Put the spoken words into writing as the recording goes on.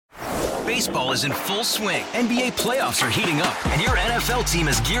Baseball is in full swing. NBA playoffs are heating up, and your NFL team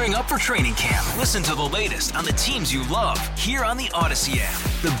is gearing up for training camp. Listen to the latest on the teams you love here on the Odyssey app.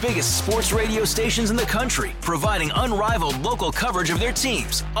 The biggest sports radio stations in the country, providing unrivaled local coverage of their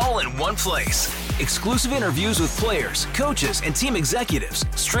teams, all in one place. Exclusive interviews with players, coaches, and team executives,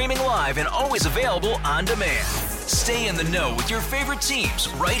 streaming live and always available on demand. Stay in the know with your favorite teams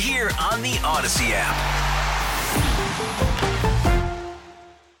right here on the Odyssey app.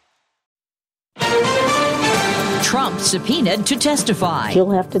 Trump subpoenaed to testify.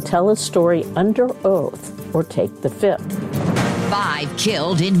 He'll have to tell his story under oath or take the fifth. 5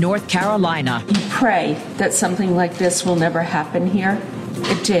 killed in North Carolina. You pray that something like this will never happen here.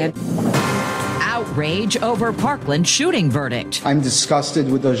 It did. Outrage over Parkland shooting verdict. I'm disgusted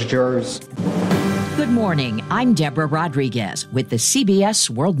with those jurors. Good morning. I'm Deborah Rodriguez with the CBS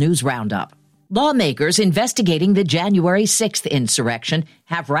World News Roundup. Lawmakers investigating the January 6th insurrection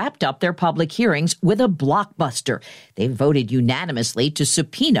have wrapped up their public hearings with a blockbuster. They voted unanimously to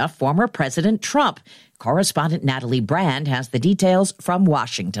subpoena former President Trump. Correspondent Natalie Brand has the details from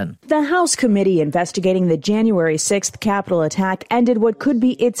Washington. The House committee investigating the January 6th Capitol attack ended what could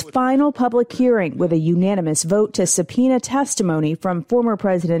be its final public hearing with a unanimous vote to subpoena testimony from former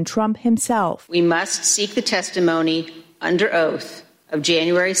President Trump himself. We must seek the testimony under oath of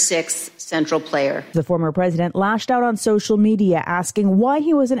January 6th central player. The former president lashed out on social media asking why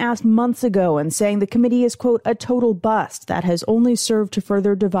he wasn't asked months ago and saying the committee is, quote, a total bust that has only served to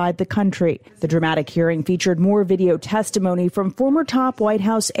further divide the country. The dramatic hearing featured more video testimony from former top White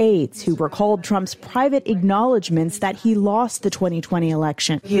House aides who recalled Trump's private acknowledgments that he lost the 2020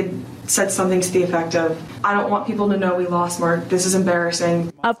 election. He had said something to the effect of, I don't want people to know we lost, Mark. This is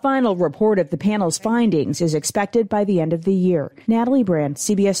embarrassing. A final report of the panel's findings is expected by the end of the year. Natalie Brand,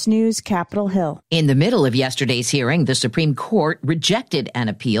 CBS News, Capitol Hill. In the middle of yesterday's hearing, the Supreme Court rejected an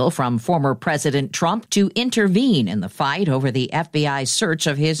appeal from former President Trump to intervene in the fight over the FBI's search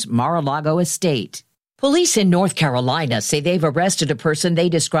of his Mar-a-Lago estate. Police in North Carolina say they've arrested a person they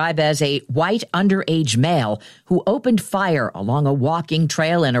describe as a white underage male who opened fire along a walking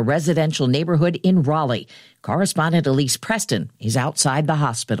trail in a residential neighborhood in Raleigh. Correspondent Elise Preston is outside the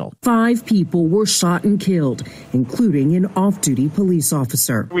hospital. 5 people were shot and killed, including an off-duty police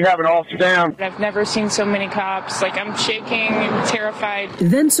officer. We have an officer down. I've never seen so many cops. I'm shaking and terrified.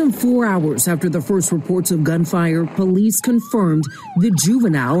 Then some 4 hours after the first reports of gunfire, police confirmed the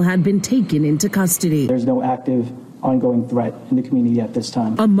juvenile had been taken into custody. There's no active ongoing threat in the community at this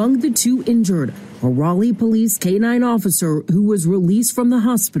time. Among the 2 injured, a Raleigh police K-9 officer who was released from the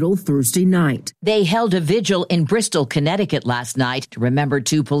hospital Thursday night. They held a vigil in Bristol, Connecticut last night to remember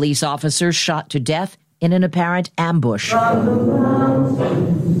 2 police officers shot to death in an apparent ambush.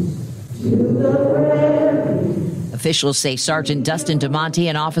 Officials say Sergeant Dustin DeMonte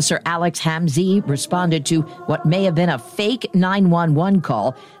and Officer Alex Hamzy responded to what may have been a fake 911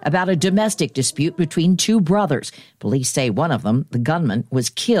 call about a domestic dispute between 2 brothers. Police say one of them, the gunman,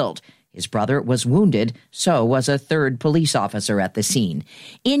 was killed. His brother was wounded, so was a 3rd police officer at the scene.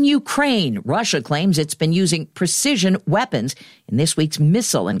 In Ukraine, Russia claims it's been using precision weapons in this week's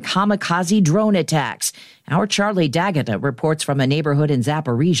missile and kamikaze drone attacks. Our Charlie D'Agata reports from a neighborhood in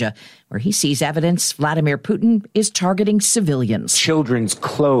Zaporizhia where he sees evidence Vladimir Putin is targeting civilians. Children's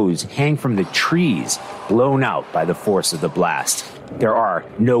clothes hang from the trees, blown out by the force of the blast. There are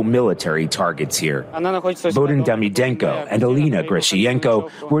no military targets here. Bodin Damidenko and Alina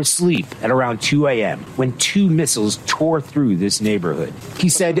Grishienko were asleep at around 2 a.m. when 2 missiles tore through this neighborhood. He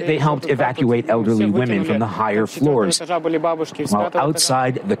said they helped evacuate elderly women from the higher floors, while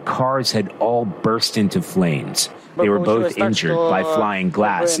outside the cars had all burst into flames. They were both injured by flying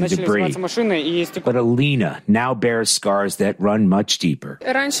glass and debris. But Alina now bears scars that run much deeper.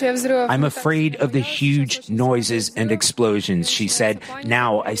 I'm afraid of the huge noises and explosions, she said.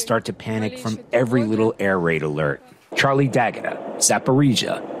 Now I start to panic from every little air raid alert. Charlie D'Agata,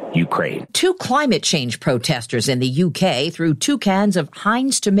 Zaporizhia, Ukraine. 2 climate change protesters in the UK threw 2 cans of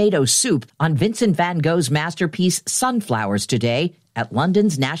Heinz tomato soup on Vincent van Gogh's masterpiece Sunflowers today at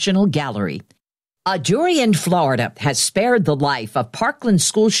London's National Gallery. A jury in Florida has spared the life of Parkland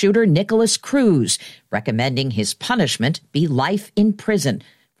school shooter Nicholas Cruz, recommending his punishment be life in prison.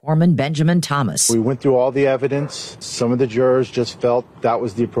 Foreman Benjamin Thomas. We went through all the evidence. Some of the jurors just felt that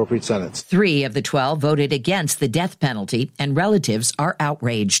was the appropriate sentence. 3 of the 12 voted against the death penalty, and relatives are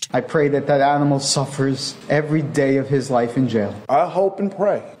outraged. I pray that animal suffers every day of his life in jail. I hope and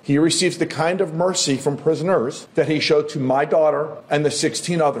pray he receives the kind of mercy from prisoners that he showed to my daughter and the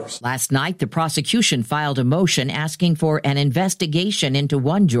 16 others. Last night, the prosecution filed a motion asking for an investigation into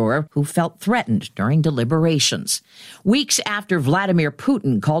one juror who felt threatened during deliberations. Weeks after Vladimir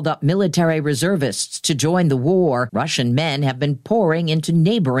Putin called called up military reservists to join the war. Russian men have been pouring into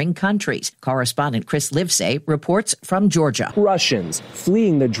neighboring countries. Correspondent Chris Livesay reports from Georgia. Russians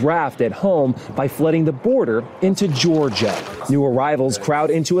fleeing the draft at home by flooding the border into Georgia. New arrivals crowd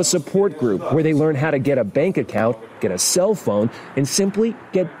into a support group where they learn how to get a bank account, get a cell phone, and simply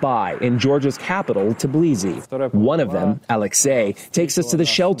get by in Georgia's capital, Tbilisi. One of them, Alexei, takes us to the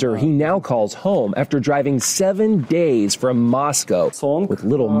shelter he now calls home after driving 7 days from Moscow with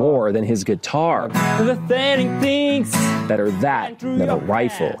little more than his guitar. Better that than a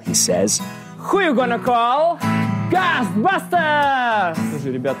rifle, he says. Who you gonna call? Ghostbusters!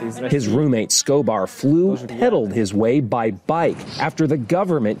 His roommate Skobar pedaled his way by bike after the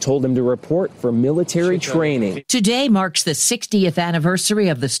government told him to report for military training. Today marks the 60th anniversary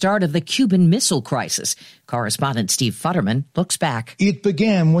of the start of the Cuban Missile Crisis. Correspondent Steve Futterman looks back. It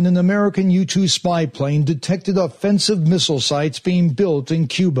began when an American U-2 spy plane detected offensive missile sites being built in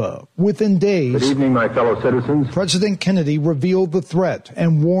Cuba. Within days, good evening, my fellow citizens. President Kennedy revealed the threat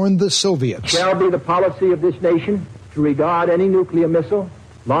and warned the Soviets. It shall be the policy of this nation to regard any nuclear missile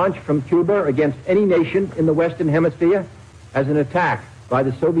launched from Cuba against any nation in the Western Hemisphere as an attack by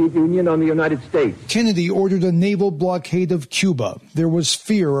the Soviet Union on the United States. Kennedy ordered a naval blockade of Cuba. There was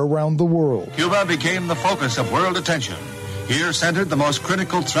fear around the world. Cuba became the focus of world attention. Here centered the most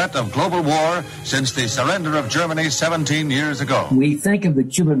critical threat of global war since the surrender of Germany 17 years ago. We think of the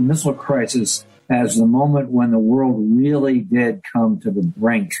Cuban Missile Crisis as the moment when the world really did come to the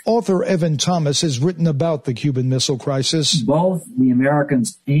brink. Author Evan Thomas has written about the Cuban Missile Crisis. Both the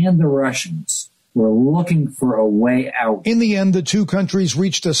Americans and the Russians were looking for a way out. In the end, the two countries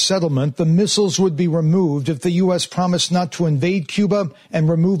reached a settlement. The missiles would be removed if the U.S. promised not to invade Cuba and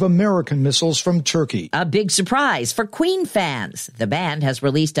remove American missiles from Turkey. A big surprise for Queen fans. The band has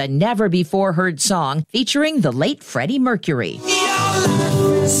released a never-before-heard song featuring the late Freddie Mercury.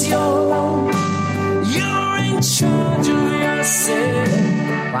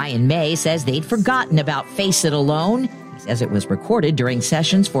 Brian May says they'd forgotten about Face It Alone. He says it was recorded during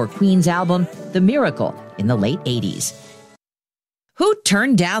sessions for Queen's album The Miracle in the late 80s. Who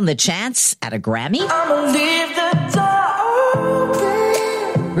turned down the chance at a Grammy?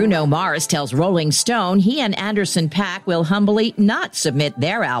 Bruno Mars tells Rolling Stone he and Anderson .Paak will humbly not submit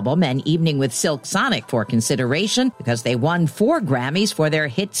their album An Evening with Silk Sonic for consideration because they won 4 Grammys for their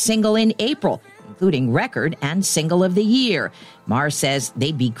hit single in April, including Record and Single of the Year. Mars says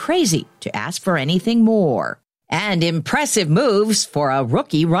they'd be crazy to ask for anything more. And impressive moves for a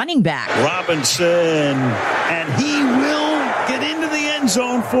rookie running back. Robinson, and he will get into the end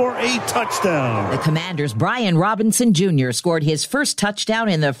zone for a touchdown. The Commanders' Brian Robinson Jr. scored his first touchdown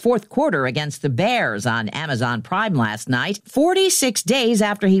in the fourth quarter against the Bears on Amazon Prime last night, 46 days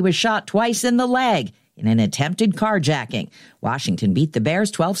after he was shot twice in the leg in an attempted carjacking. Washington beat the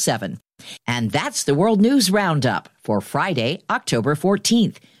Bears 12-7. And that's the World News Roundup for Friday, October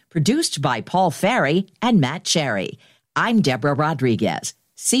 14th. Produced by Paul Ferry and Matt Cherry. I'm Deborah Rodriguez,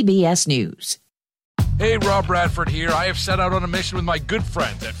 CBS News. Hey, Rob Bradford here. I have set out on a mission with my good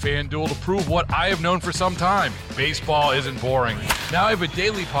friends at FanDuel to prove what I have known for some time. Baseball isn't boring. Now I have a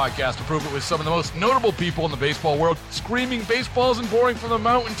daily podcast to prove it with some of the most notable people in the baseball world, screaming baseball isn't boring from the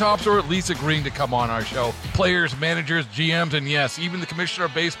mountaintops, or at least agreeing to come on our show. Players, managers, GMs, and yes, even the commissioner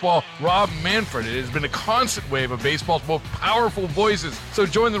of baseball, Rob Manfred. It has been a constant wave of baseball's most powerful voices. So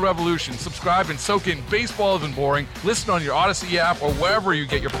join the revolution. Subscribe and soak in Baseball Isn't Boring. Listen on your Odyssey app or wherever you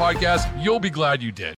get your podcasts. You'll be glad you did.